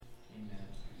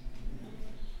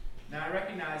I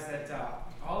recognize that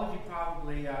all of you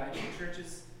probably at your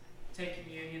churches take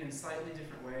communion in slightly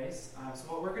different ways. So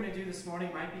what we're going to do this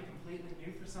morning might be completely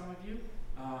new for some of you.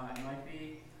 It might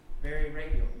be very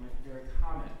regular. It might be very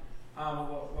common.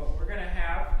 What we're going to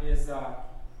have is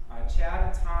Chad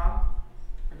and Tom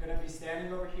are going to be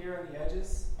standing over here on the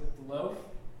edges with the loaf.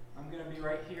 I'm going to be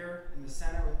right here in the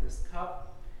center with this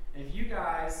cup. And if you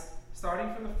guys,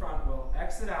 starting from the front, will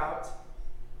exit out,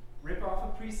 rip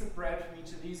off a piece of bread from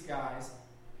each of these guys,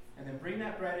 and then bring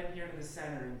that bread in here to the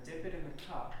center and dip it in the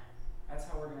cup. That's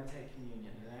how we're going to take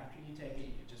communion. And after you take it,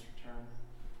 you can just return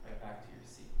right back to your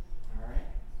seat. All right?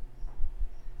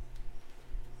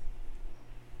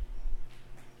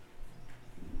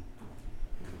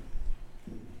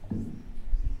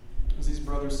 As these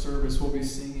brothers service, we'll be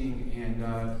singing, and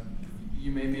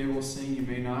you may be able to sing, you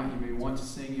may not. You may want to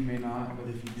sing, you may not. But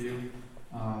if you do,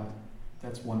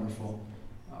 that's wonderful.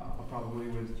 I probably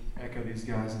would echo these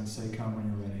guys and say, come when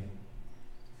you're ready.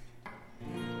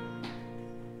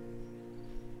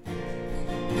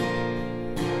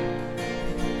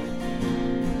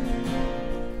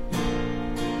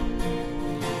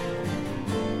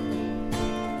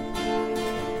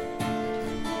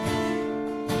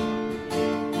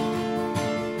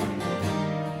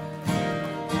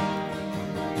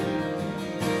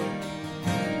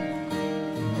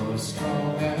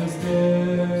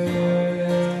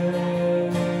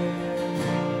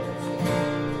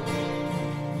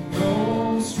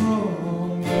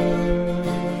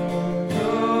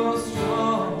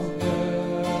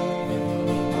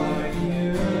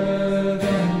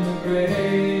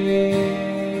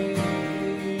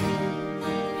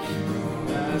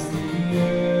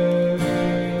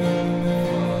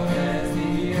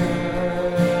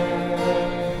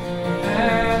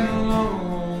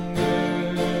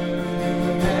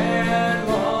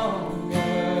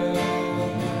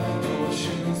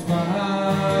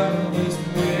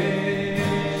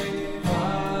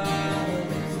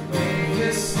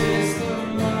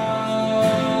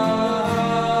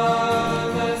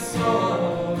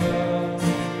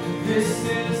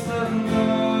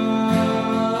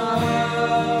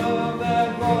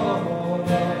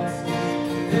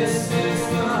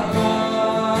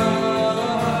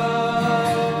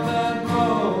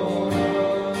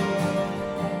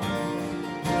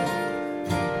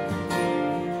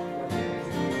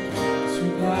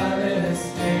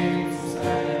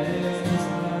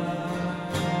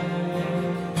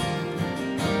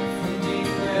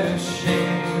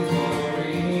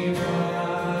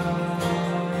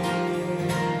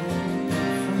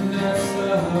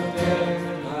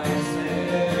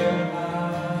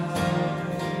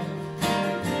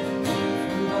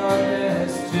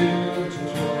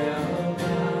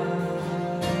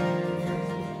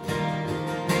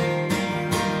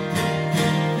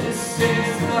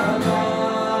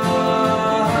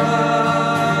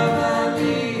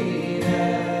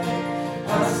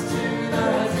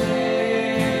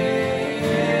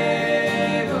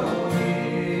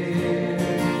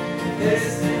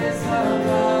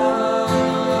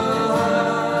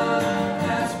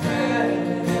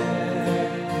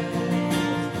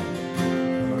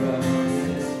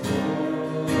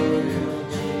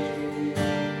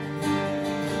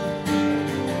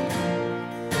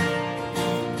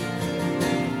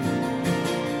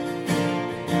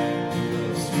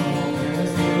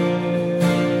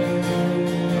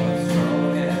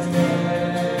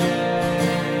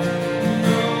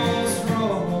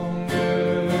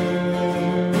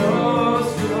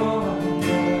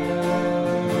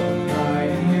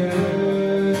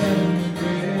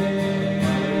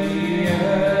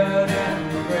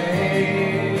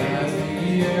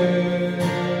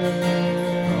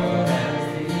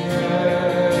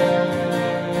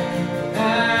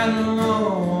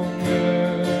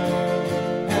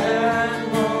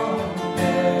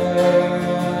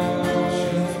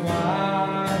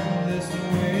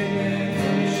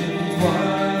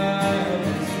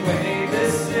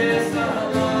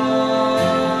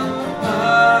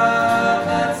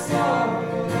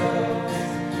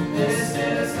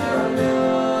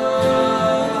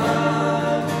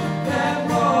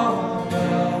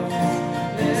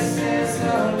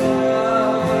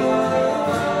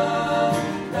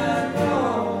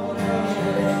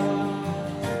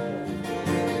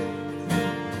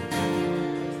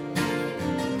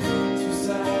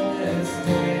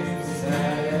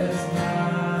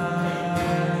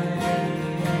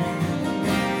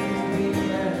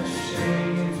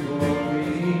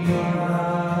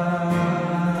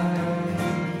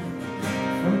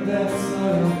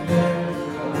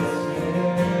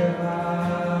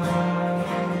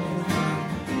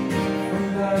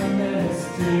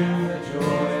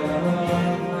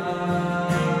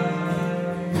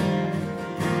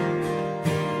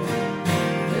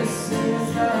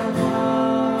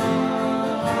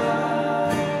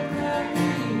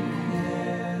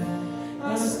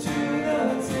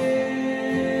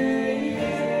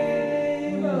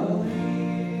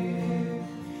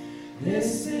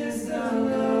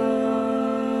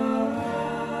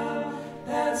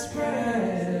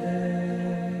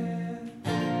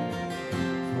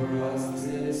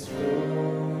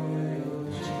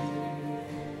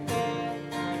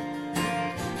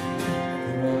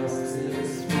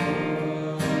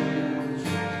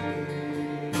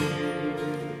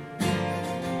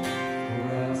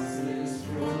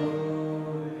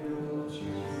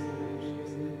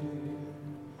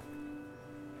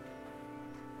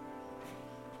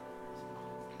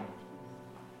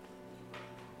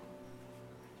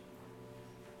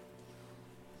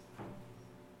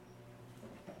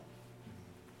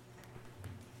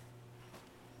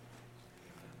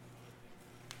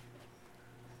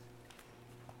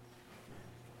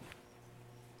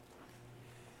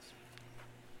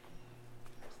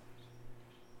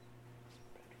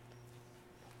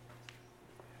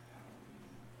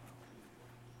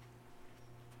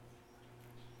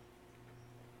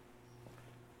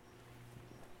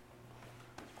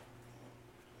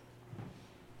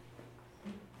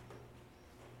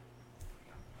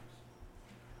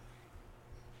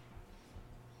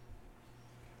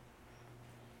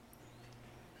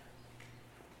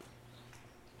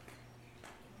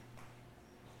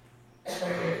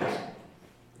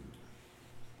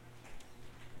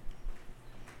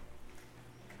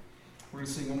 We're going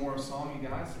to sing one more song, you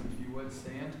guys, if you would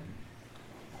stand.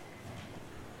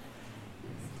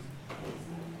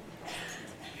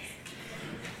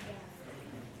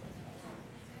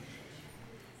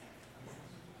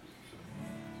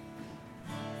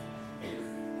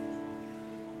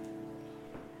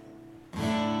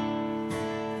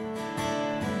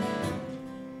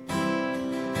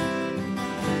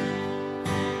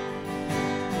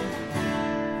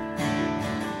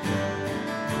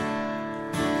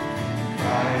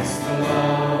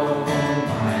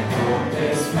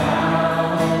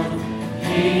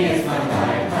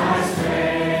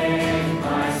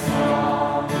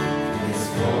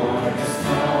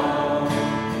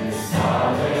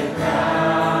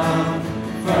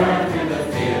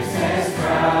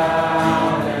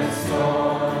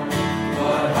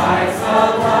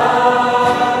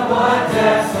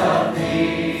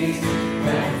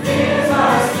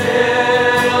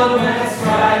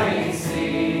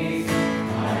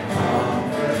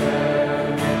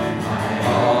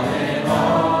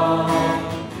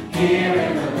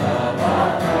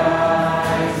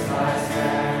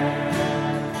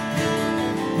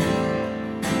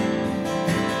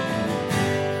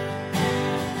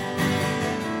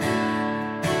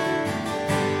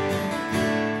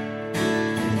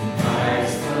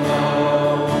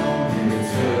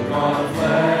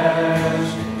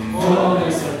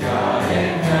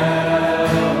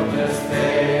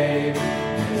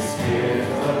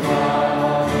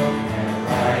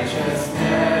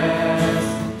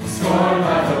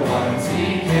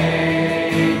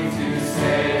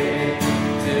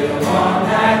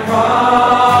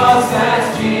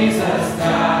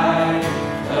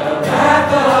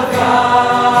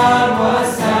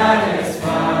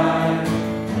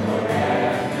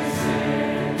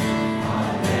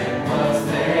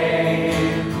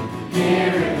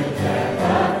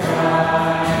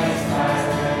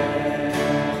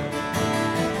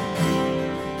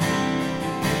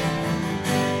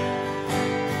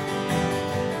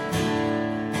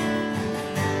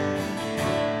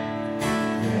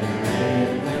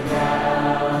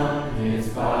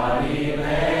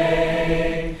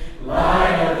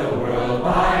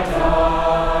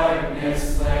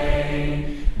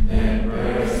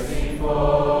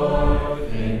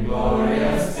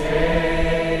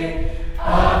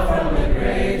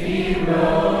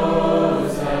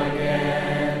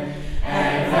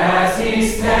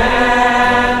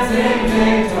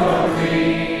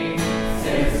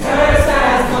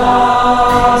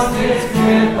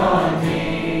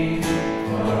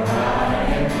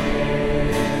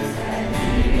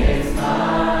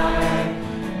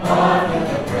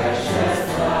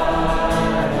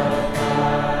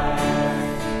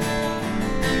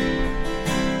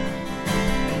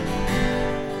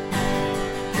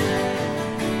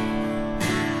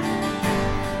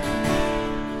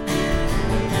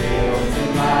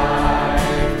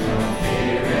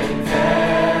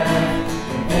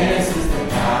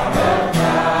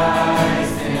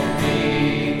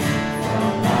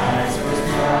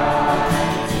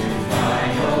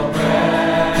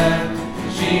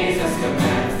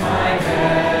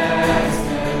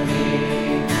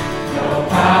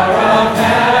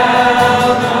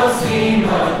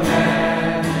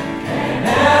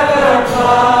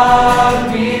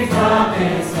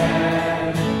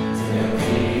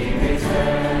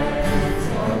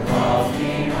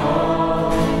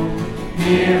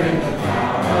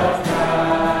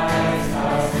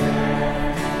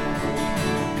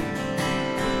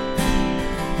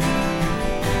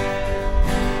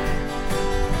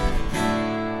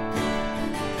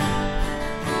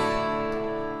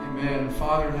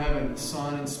 Father in heaven,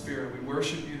 Son and Spirit, we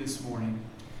worship you this morning.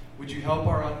 Would you help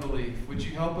our unbelief? Would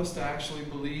you help us to actually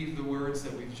believe the words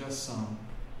that we've just sung?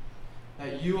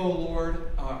 That you, O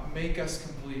Lord, make us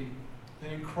complete.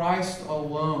 That in Christ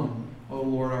alone, O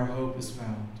Lord, our hope is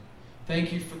found.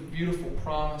 Thank you for the beautiful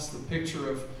promise, the picture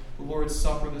of the Lord's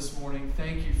Supper this morning.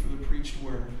 Thank you for the preached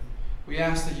word. We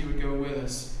ask that you would go with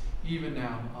us even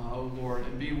now, O Lord,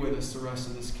 and be with us the rest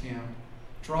of this camp.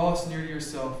 Draw us near to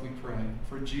yourself, we pray.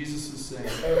 For Jesus' sake,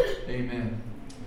 amen.